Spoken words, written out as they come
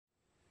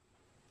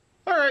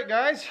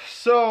Alright guys,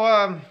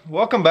 so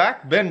welcome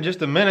back. Been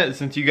just a minute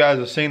since you guys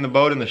have seen the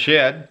boat in the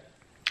shed.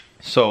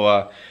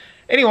 So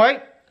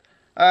anyway,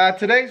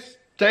 today's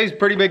a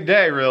pretty big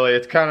day really.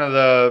 It's kind of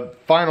the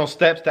final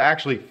steps to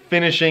actually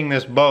finishing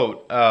this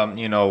boat,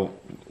 you know,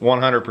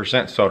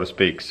 100% so to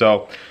speak.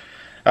 So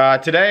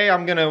today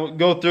I'm gonna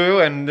go through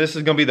and this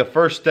is gonna be the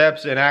first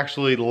steps in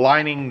actually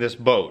lining this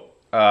boat.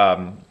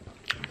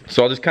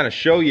 So I'll just kind of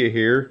show you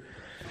here.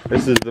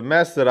 This is the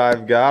mess that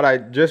I've got. I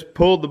just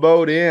pulled the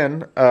boat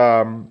in.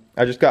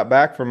 I just got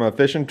back from a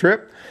fishing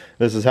trip.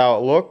 This is how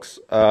it looks.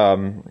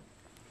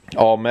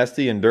 All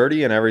messy and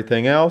dirty and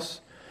everything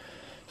else.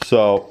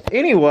 So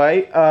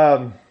anyway,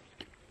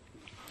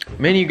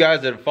 many of you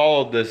guys that have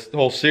followed this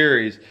whole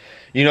series,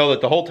 you know that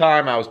the whole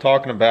time I was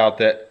talking about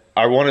that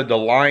I wanted to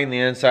line the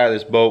inside of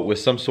this boat with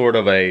some sort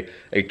of a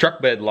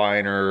truck bed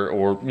liner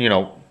or you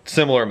know,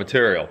 similar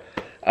material.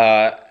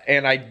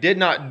 And I did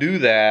not do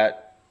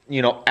that,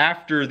 you know,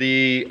 after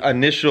the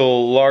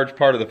initial large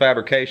part of the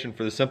fabrication,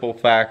 for the simple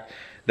fact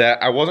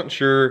that I wasn't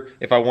sure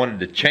if I wanted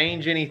to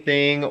change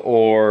anything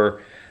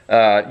or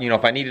you know,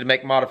 if I needed to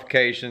make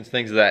modifications,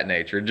 things of that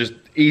nature. Just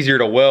easier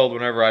to weld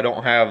whenever I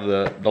don't have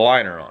the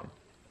liner on.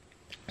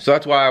 So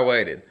that's why I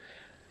waited.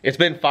 It's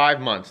been 5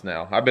 months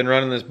now. I've been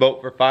running this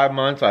boat for 5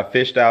 months. I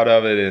fished out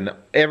of it in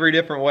every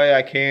different way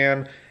I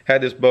can.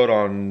 Had this boat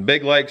on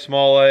big lakes,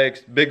 small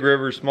lakes, big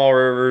rivers, small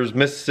rivers,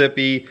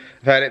 Mississippi.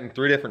 I've had it in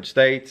 3 different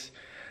states.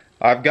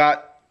 I've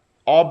got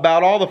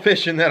about all the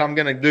fishing that I'm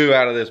gonna do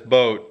out of this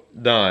boat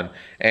done.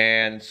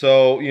 And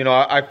so, you know,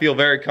 I feel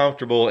very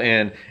comfortable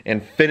in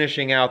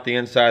finishing out the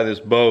inside of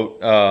this boat,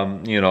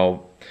 you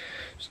know,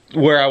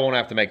 where I won't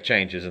have to make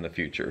changes in the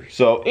future.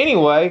 So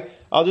anyway,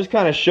 I'll just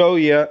kind of show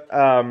you,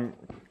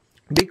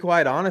 be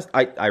quite honest,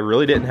 I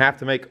really didn't have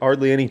to make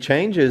hardly any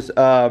changes.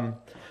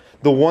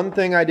 The one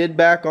thing I did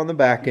back on the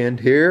back end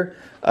here,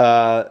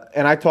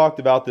 and I talked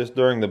about this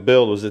during the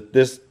build, was that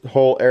this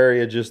whole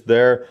area just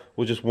there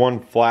was just one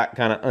flat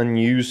kind of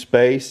unused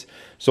space.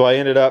 So I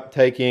ended up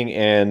taking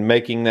and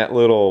making that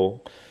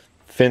little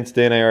fenced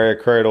in area,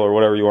 cradle or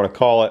whatever you want to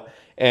call it,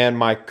 and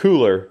my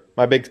cooler,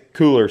 my big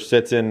cooler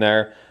sits in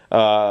there,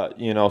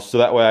 you know, so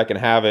that way I can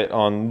have it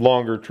on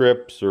longer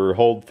trips or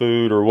hold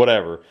food or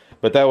whatever.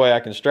 But that way I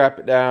can strap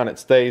it down, it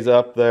stays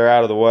up there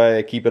out of the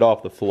way, keep it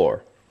off the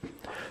floor.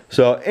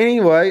 So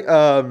anyway,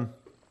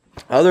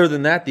 other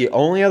than that, the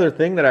only other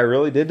thing that I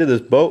really did to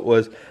this boat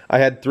was I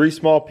had 3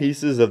 small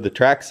pieces of the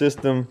track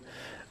system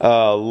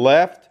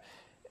left,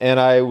 and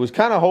I was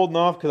kind of holding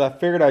off because I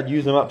figured I'd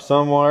use them up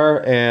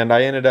somewhere, and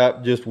I ended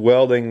up just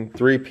welding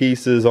 3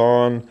 pieces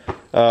on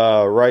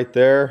right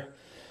there.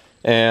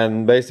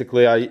 And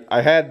basically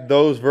I had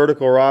those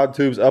vertical rod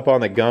tubes up on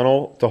the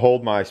gunnel to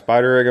hold my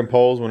spider rigging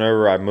poles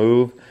whenever I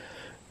move,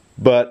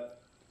 but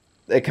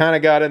they kind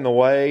of got in the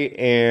way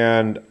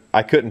and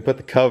I couldn't put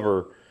the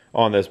cover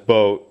on this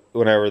boat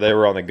whenever they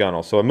were on the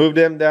gunnel. So I moved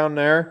them down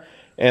there,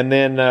 and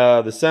then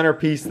the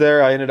centerpiece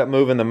there, I ended up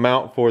moving the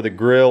mount for the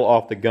grill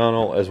off the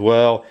gunnel as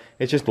well.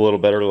 It's just a little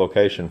better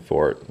location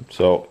for it.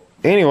 So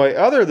anyway,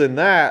 other than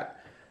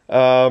that,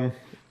 I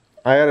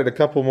added a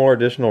couple more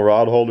additional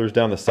rod holders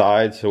down the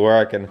sides, so where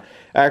I can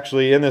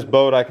actually, in this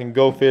boat, I can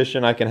go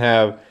fishing. I can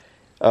have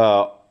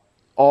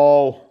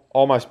all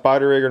my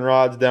spider rigging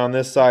rods down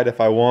this side if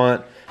I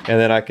want, and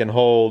then I can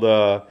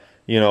hold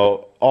you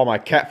know, all my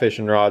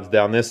catfishing rods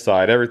down this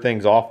side.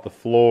 Everything's off the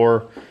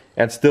floor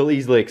and still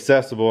easily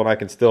accessible, and I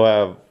can still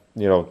have,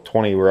 you know,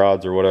 20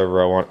 rods or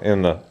whatever I want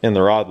in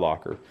the rod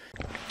locker.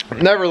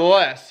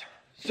 Nevertheless,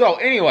 so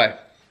anyway,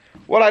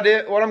 what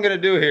I'm gonna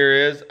do here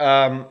is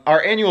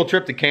our annual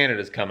trip to Canada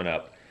is coming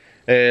up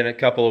in a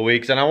couple of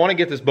weeks, and I want to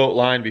get this boat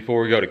lined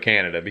before we go to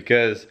Canada,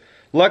 because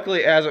luckily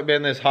it hasn't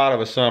been this hot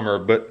of a summer.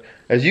 But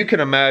as you can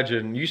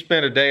imagine, you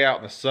spend a day out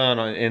in the sun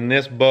in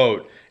this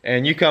boat,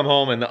 and you come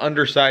home and the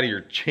underside of your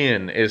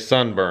chin is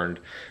sunburned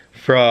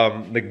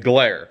from the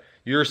glare.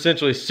 You're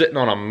essentially sitting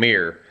on a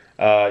mirror,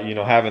 you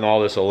know, having all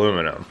this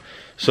aluminum.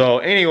 So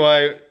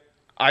anyway,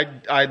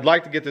 I'd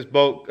like to get this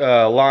boat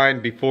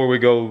lined before we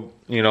go,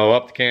 you know,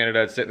 up to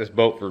Canada and sit in this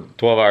boat for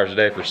 12 hours a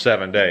day for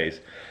 7 days.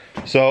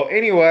 So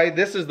anyway,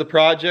 this is the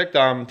project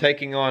I'm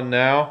taking on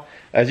now.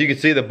 As you can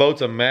see, the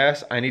boat's a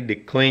mess. I need to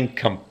clean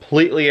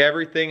completely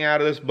everything out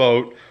of this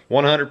boat,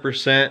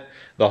 100%.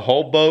 The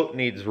whole boat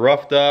needs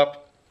roughed up.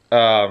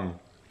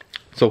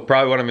 So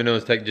probably what I'm gonna do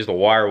is take just a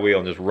wire wheel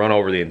and just run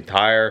over the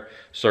entire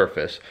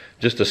surface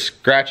just to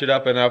scratch it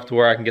up enough to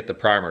where I can get the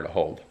primer to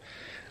hold.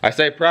 I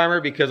say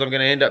primer because I'm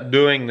gonna end up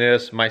doing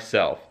this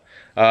myself.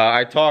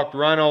 I talked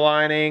rhino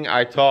lining,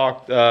 I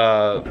talked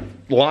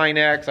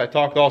Line-X, I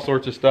talked all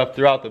sorts of stuff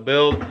throughout the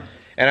build,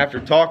 and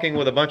after talking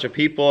with a bunch of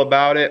people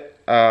about it,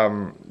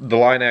 the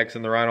Line-X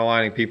and the rhino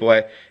lining people,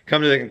 I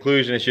come to the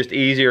conclusion it's just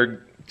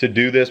easier to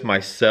do this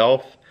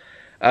myself.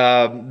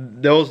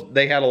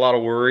 They had a lot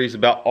of worries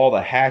about all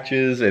the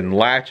hatches and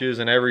latches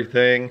and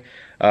everything,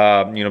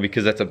 you know,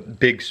 because that's a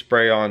big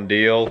spray-on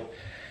deal.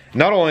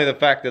 Not only the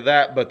fact of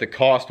that, but the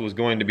cost was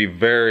going to be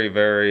very,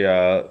 very,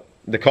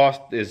 the cost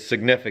is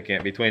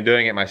significant between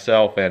doing it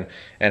myself and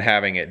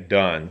having it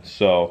done.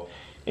 So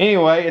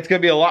Anyway, it's gonna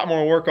be a lot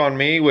more work on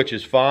me, which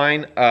is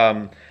fine.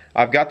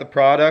 I've got the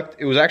product.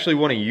 It was actually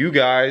one of you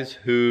guys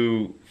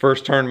who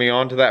first turned me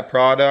on to that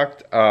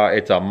product.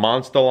 It's a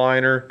Monster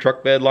Liner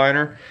truck bed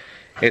liner.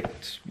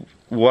 It's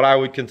what I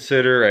would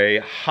consider a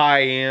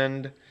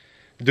high-end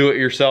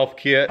do-it-yourself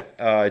kit.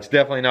 It's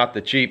definitely not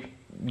the cheap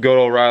go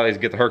to O'Reilly's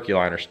get the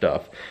Herculiner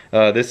stuff.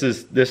 This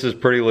is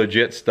pretty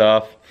legit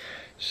stuff.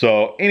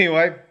 So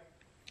anyway,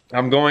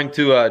 I'm going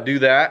to do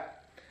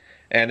that,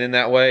 and in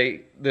that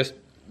way, this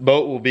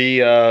boat will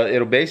be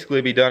it'll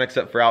basically be done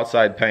except for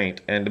outside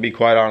paint. And to be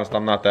quite honest,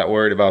 I'm not that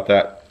worried about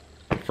that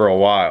for a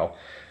while.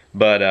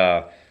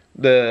 But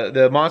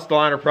the Monster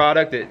Liner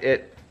product,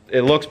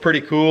 it looks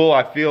pretty cool.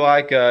 I feel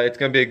like it's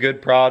going to be a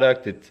good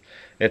product.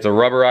 It's a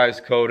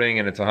rubberized coating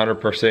and it's 100%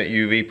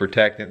 UV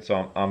protectant,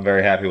 so I'm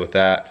very happy with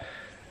that.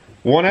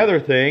 One other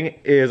thing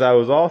is I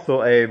was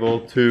also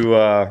able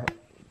to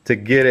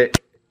get it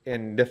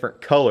in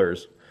different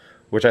colors,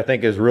 which I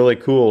think is really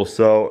cool.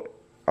 So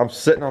I'm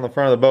sitting on the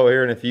front of the boat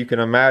here, and if you can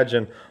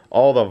imagine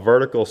all the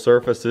vertical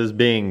surfaces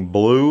being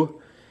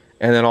blue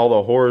and then all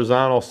the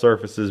horizontal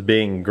surfaces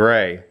being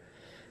gray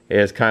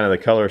is kind of the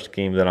color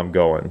scheme that I'm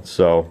going.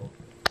 So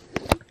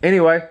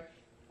anyway,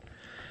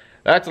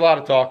 that's a lot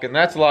of talking,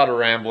 that's a lot of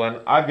rambling.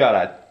 I've got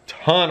a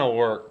ton of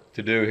work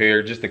to do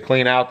here just to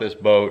clean out this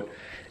boat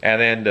and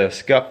then to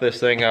scuff this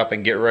thing up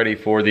and get ready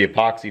for the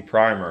epoxy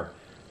primer.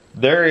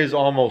 There's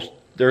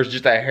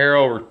just a hair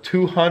over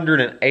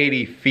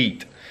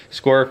 280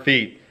 square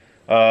feet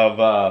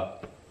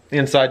of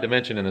inside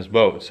dimension in this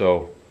boat,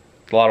 so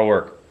it's a lot of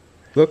work.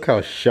 Look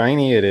how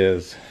shiny it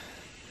is.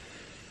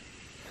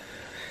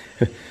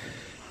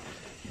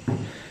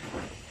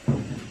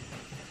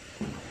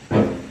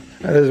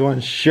 That is one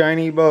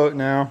shiny boat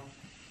now.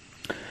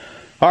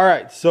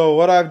 Alright, so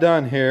what I've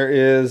done here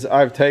is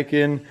I've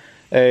taken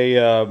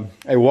a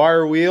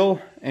wire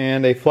wheel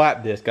and a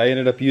flap disc. I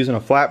ended up using a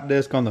flap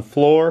disc on the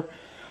floor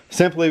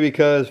simply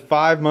because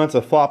 5 months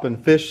of flopping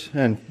fish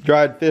and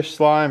dried fish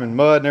slime and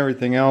mud and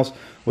everything else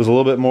was a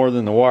little bit more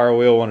than the wire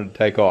wheel wanted to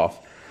take off.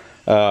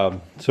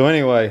 So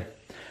anyway,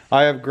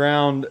 I have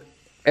ground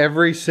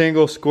every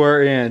single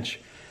square inch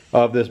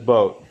of this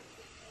boat.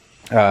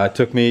 It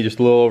took me just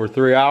a little over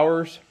 3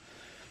 hours.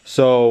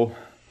 So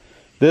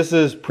this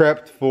is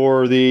prepped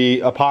for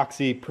the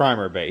epoxy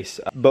primer base.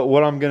 But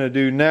what I'm going to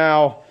do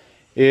now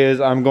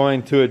is I'm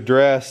going to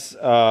address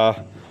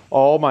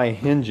all my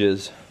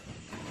hinges,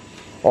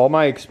 all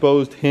my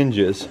exposed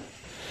hinges.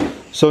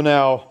 So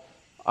now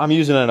I'm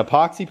using an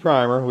epoxy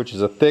primer, which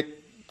is a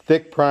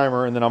thick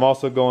primer, and then I'm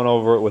also going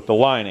over it with the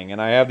lining,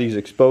 and I have these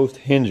exposed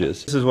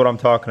hinges. This is what I'm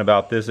talking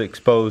about, this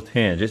exposed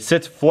hinge. It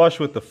sits flush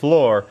with the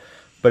floor,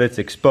 but it's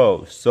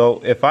exposed.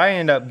 So if I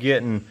end up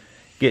getting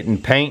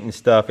paint and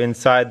stuff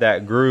inside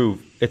that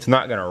groove, it's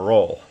not going to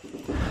roll.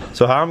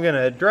 So how I'm going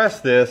to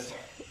address this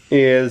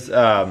is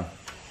I'm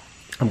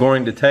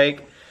going to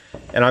take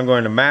and I'm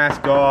going to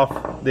mask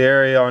off the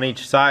area on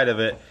each side of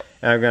it,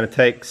 and I'm going to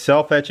take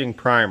self-etching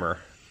primer.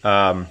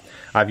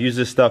 I've used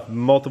this stuff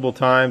multiple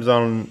times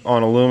on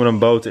aluminum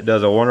boats. It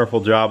does a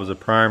wonderful job as a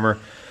primer.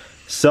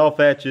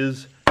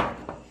 Self-etches,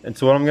 and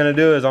so what I'm going to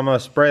do is I'm going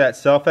to spray that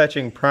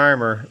self-etching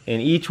primer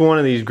in each one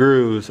of these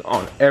grooves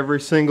on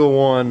every single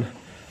one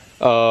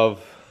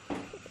of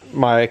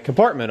my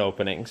compartment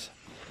openings.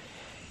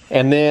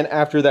 And then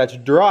after that's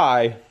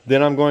dry,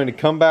 then I'm going to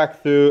come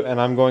back through and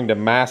I'm going to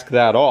mask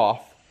that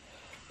off,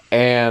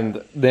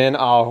 and then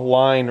I'll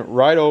line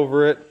right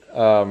over it,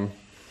 and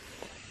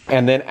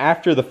then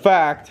after the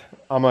fact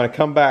I'm going to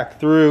come back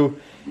through,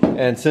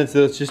 and since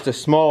it's just a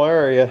small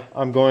area,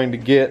 I'm going to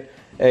get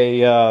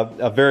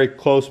a very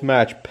close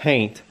match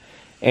paint,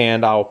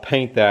 and I'll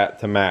paint that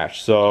to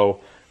match. So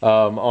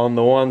on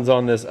the ones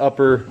on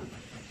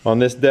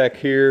this deck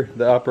here,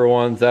 the upper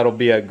ones, that'll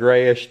be a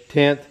grayish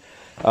tint,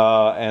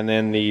 and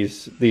then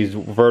these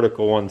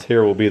vertical ones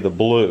here will be the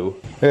blue.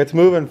 It's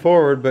moving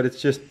forward, but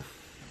it's just,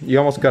 you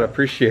almost got to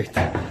appreciate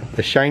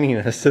the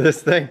shininess to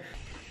this thing.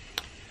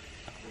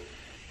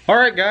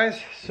 Alright guys,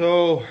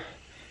 so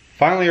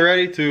finally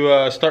ready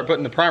to start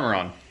putting the primer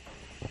on.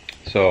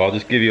 So I'll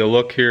just give you a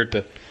look here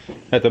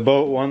at the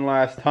boat one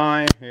last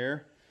time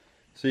here.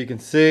 So you can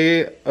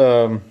see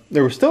there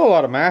was still a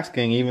lot of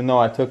masking even though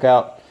I took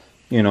out,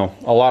 you know,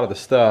 a lot of the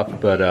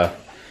stuff. But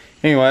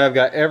anyway, I've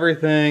got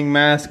everything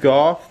masked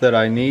off that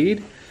I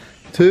need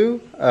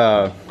to.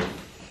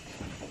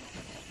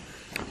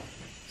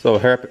 So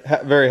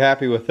very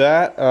happy with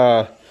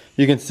that.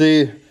 You can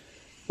see,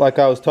 like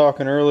I was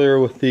talking earlier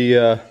with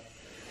the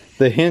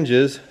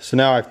hinges, so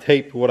now I've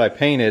taped what I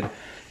painted,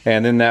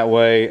 and then that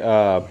way,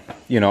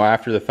 you know,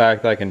 after the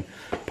fact I can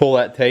pull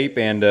that tape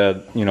and,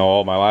 you know,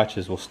 all my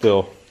latches will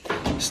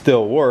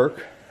still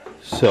work.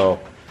 So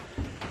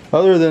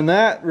other than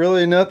that,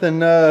 really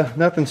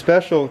nothing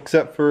special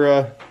except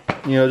for,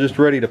 you know, just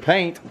ready to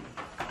paint.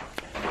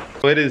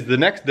 It is the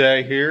next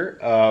day here,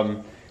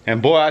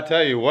 and boy, I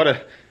tell you, what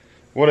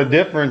a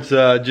difference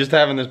just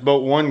having this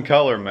boat one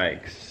color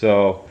makes.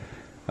 So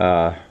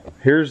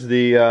here's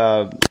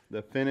the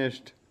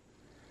finished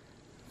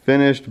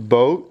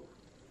boat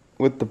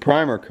with the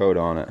primer coat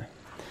on it.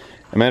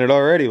 I mean, it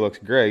already looks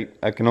great.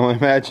 I can only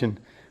imagine,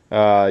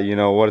 you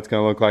know, what it's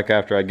going to look like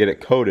after I get it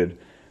coated.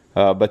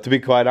 But to be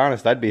quite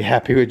honest, I'd be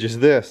happy with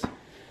just this.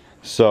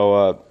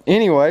 So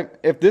anyway,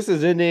 if this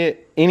is any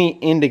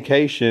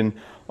indication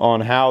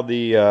on how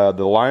the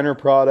liner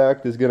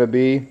product is going to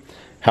be,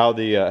 how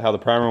the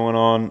primer went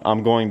on,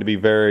 I'm going to be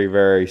very,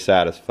 very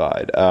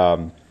satisfied.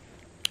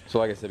 So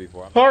like I said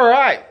before. All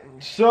right.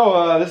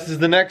 So this is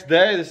the next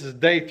day. This is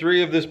day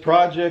 3 of this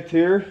project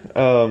here.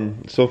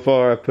 So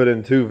far, I've put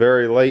in 2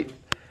 very late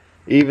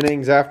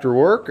evenings after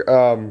work,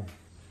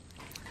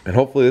 and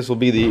hopefully this will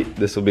be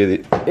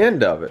the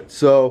end of it.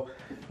 So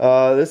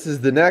this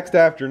is the next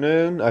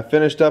afternoon. I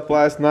finished up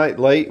last night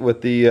late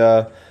with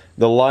the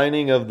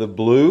lining of the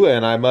blue,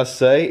 and I must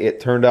say it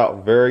turned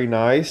out very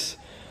nice.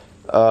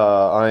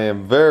 I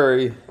am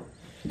very,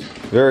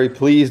 very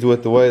pleased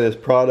with the way this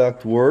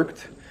product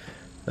worked.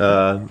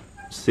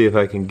 See if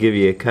I can give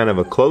you kind of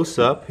a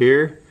close-up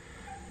here.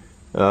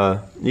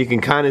 You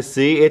can kind of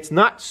see it's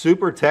not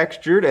super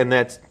textured, and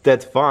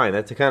that's fine.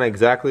 That's kind of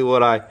exactly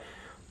what I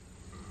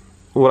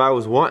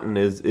was wanting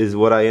is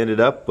what I ended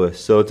up with.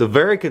 So it's a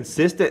very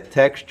consistent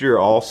texture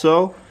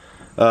also,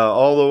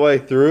 all the way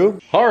through.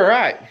 All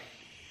right.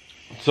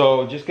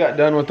 So just got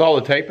done with all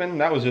the taping.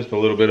 That was just a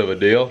little bit of a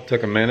deal.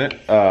 Took a minute.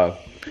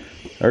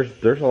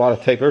 There's a lot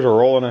of tape. There's a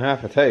roll and a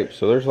half of tape.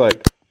 So there's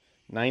like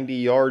 90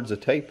 yards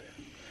of tape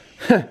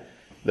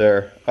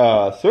there.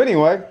 So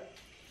anyway,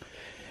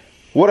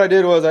 what I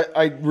did was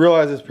I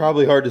realized it's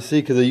probably hard to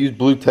see because I used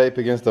blue tape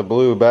against a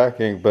blue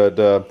backing, but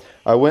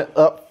I went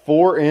up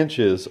 4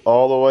 inches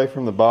all the way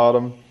from the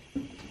bottom.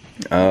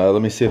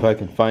 Let me see if I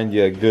can find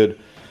you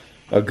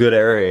a good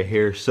area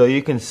here. So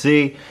you can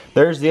see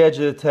there's the edge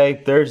of the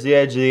tape, there's the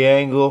edge of the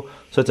angle.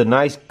 So it's a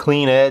nice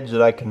clean edge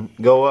that I can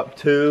go up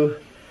to.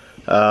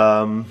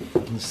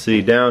 Let's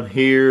see, down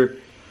here,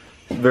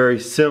 very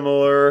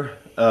similar.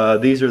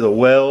 These are the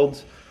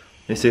welds.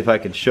 Let me see if I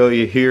can show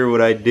you here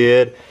what I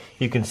did.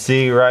 You can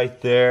see right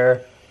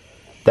there,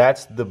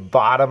 that's the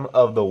bottom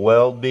of the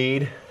weld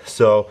bead.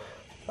 So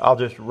I'll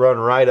just run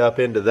right up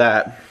into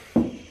that.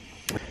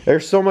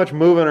 There's so much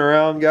moving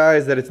around,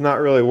 guys, that it's not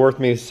really worth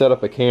me to set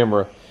up a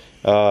camera.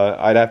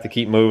 I'd have to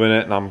keep moving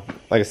it, and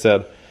like I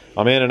said,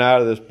 I'm in and out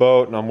of this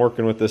boat, and I'm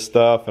working with this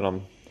stuff,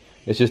 and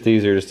it's just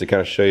easier just to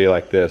kind of show you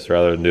like this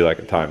rather than do like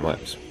a time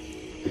lapse.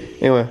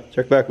 Anyway,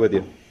 check back with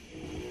you.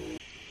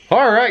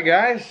 All right,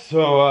 guys.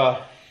 So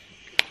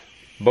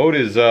boat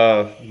is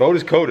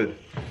coated.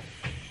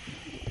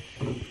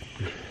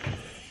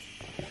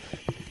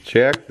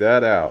 Check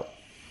that out.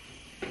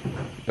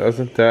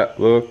 Doesn't that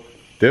look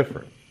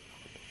different?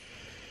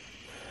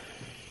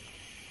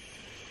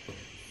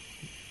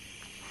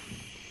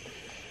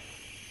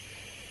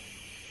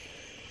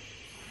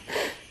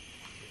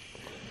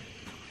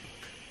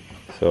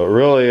 So it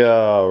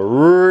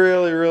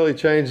really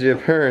changed the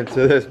appearance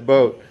of this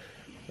boat.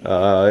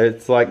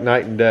 It's like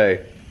night and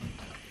day.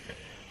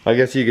 I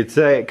guess you could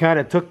say it kind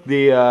of took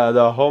the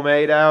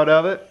homemade out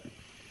of it.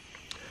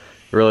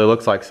 It really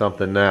looks like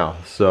something now.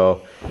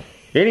 So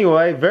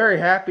anyway, very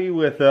happy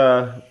with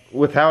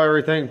how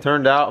everything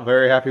turned out.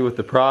 Very happy with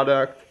the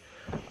product.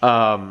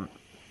 Like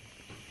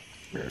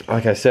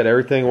I said,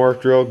 everything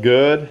worked real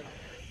good.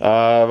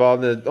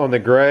 On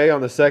the gray,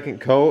 on the second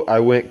coat,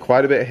 I went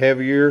quite a bit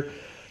heavier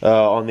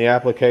on the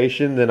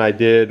application than I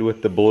did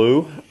with the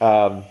blue,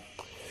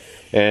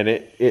 and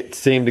it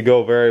seemed to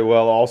go very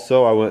well.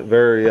 Also, I went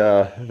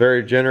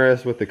very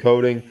generous with the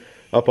coating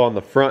up on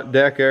the front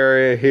deck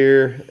area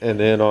here, and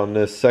then on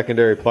this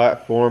secondary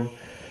platform.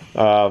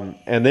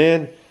 And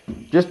then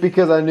just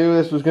because I knew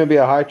this was going to be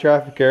a high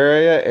traffic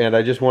area, and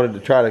I just wanted to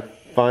try a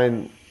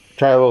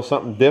little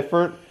something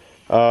different.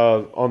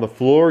 On the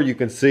floor, you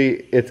can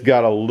see it's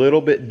got a little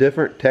bit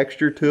different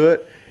texture to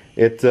it.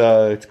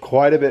 It's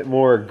quite a bit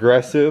more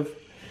aggressive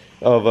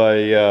of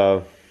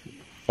a,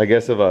 I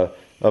guess of a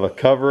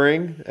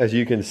covering, as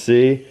you can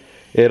see.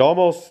 It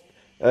almost,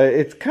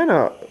 it's kind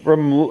of,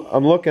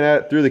 I'm looking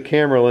at it through the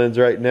camera lens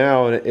right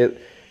now, and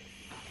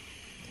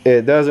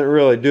it doesn't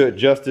really do it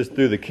justice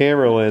through the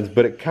camera lens,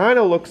 but it kind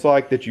of looks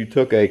like that you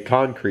took a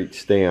concrete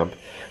stamp,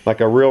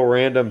 like a real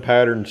random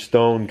patterned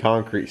stone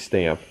concrete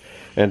stamp,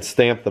 and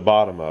stamped the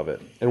bottom of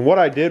it. And what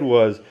I did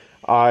was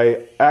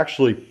I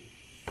actually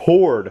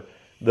poured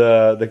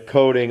the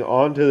coating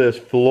onto this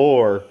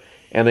floor,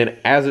 and then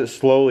as it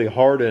slowly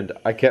hardened,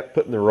 I kept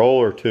putting the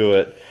roller to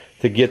it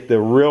to get the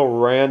real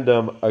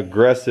random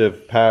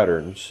aggressive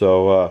pattern.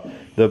 So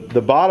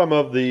the bottom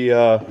of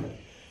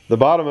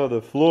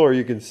the floor,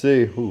 you can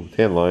see, ooh,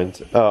 10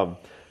 lines. But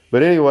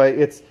anyway,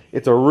 it's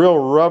a real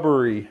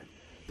rubbery,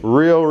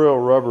 real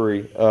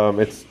rubbery.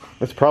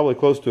 It's probably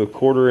close to a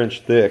 1/4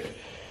 inch thick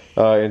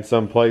in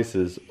some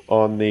places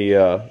on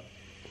this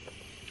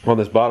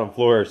bottom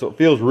floor, so it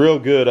feels real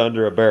good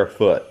under a bare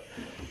foot,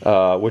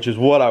 which is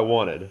what I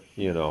wanted,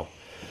 you know.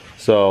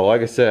 So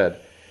like I said,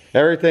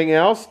 everything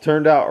else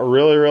turned out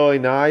really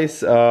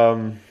nice.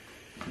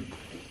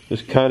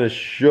 Just kind of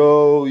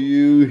show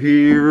you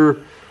here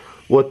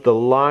what the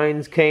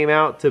lines came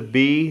out to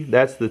be.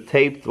 That's the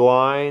taped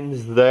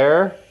lines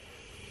there.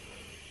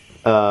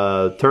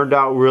 Turned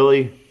out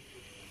really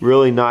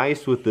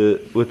nice with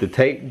the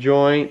tape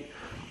joint.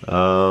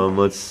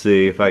 Let's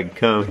see if I can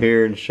come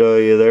here and show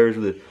you.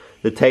 There's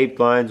the taped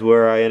lines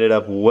where I ended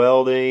up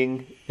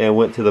welding and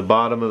went to the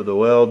bottom of the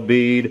weld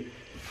bead.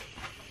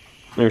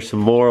 There's some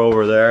more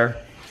over there.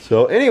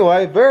 So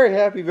anyway, very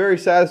happy, very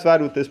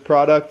satisfied with this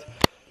product.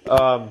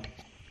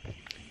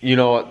 You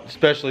know,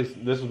 especially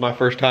this was my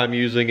first time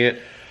using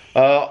it.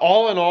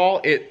 All in all,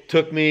 it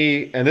took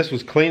me, and this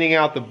was cleaning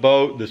out the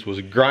boat, this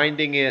was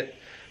grinding it,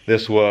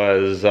 this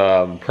was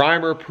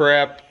primer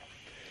prep,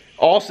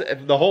 also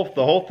the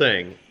whole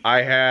thing.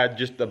 I had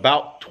just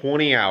about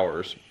 20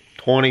 hours,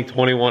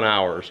 21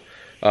 hours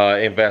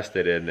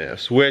invested in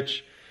this,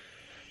 which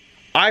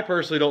I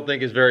personally don't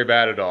think is very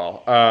bad at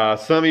all.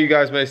 Some of you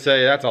guys may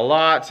say that's a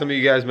lot, some of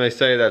you guys may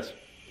say that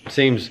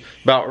seems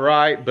about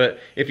right, but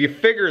if you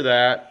figure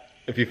that,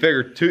 if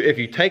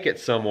you take it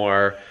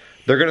somewhere,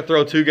 they're gonna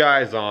throw 2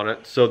 guys on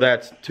it, so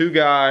that's 2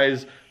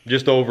 guys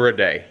just over a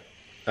day.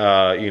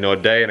 You know, a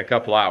day and a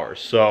couple hours.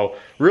 So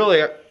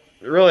really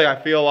I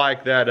feel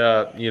like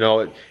that you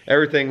know,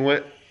 everything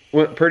went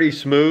pretty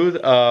smooth.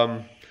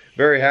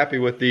 Very happy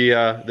with the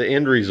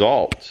end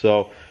result.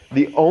 So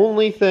the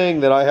only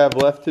thing that I have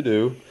left to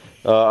do,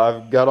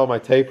 I've got all my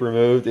tape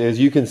removed, is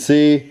you can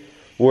see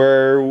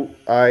where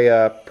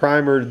I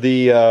primered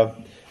the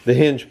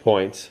hinge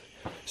points.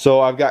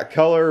 So I've got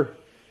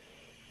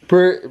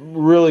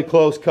really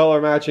close color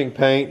matching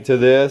paint to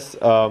this,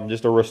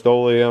 just a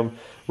Rust-Oleum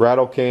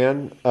rattle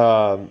can.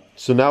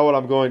 So now what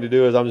I'm going to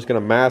do is I'm just going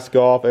to mask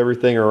off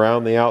everything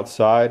around the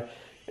outside,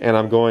 and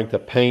I'm going to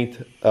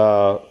paint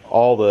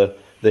all the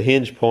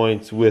hinge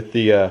points with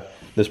the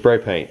spray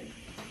paint.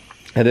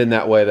 And then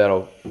that way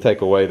that'll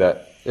take away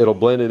that, it'll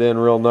blend it in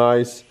real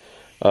nice,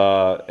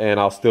 and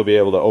I'll still be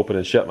able to open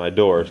and shut my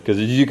doors. Because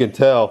as you can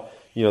tell,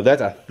 you know,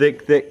 that's a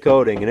thick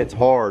coating and it's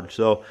hard.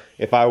 So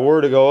if I were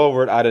to go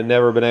over it, I'd have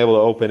never been able to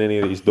open any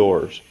of these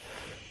doors.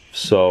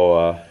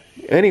 So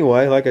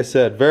anyway, like I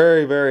said,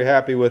 very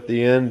happy with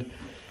the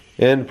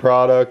end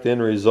product,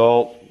 end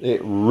result.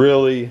 It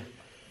really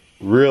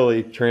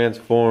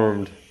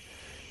transformed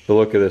the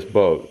look of this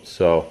boat.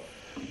 So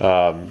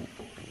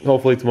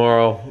hopefully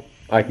tomorrow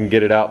I can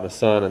get it out in the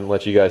sun and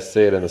let you guys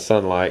see it in the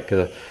sunlight,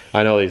 because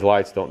I know these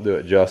lights don't do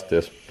it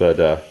justice.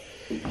 But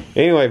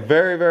anyway,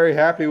 very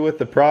happy with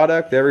the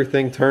product.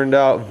 Everything turned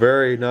out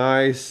very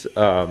nice.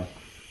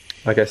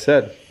 Like I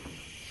said,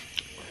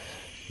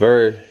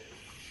 very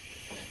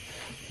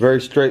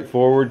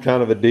straightforward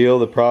kind of a deal.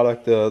 The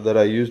product that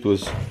I used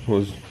was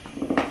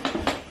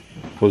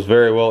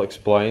very well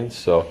explained.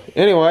 So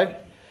anyway,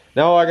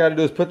 now all I got to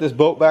do is put this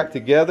boat back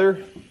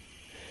together,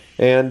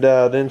 and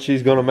then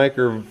she's going to make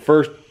her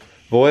first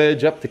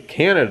voyage up to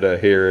Canada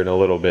here in a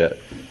little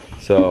bit.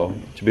 So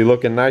she'll be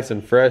looking nice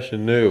and fresh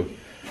and new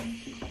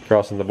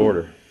crossing the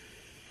border.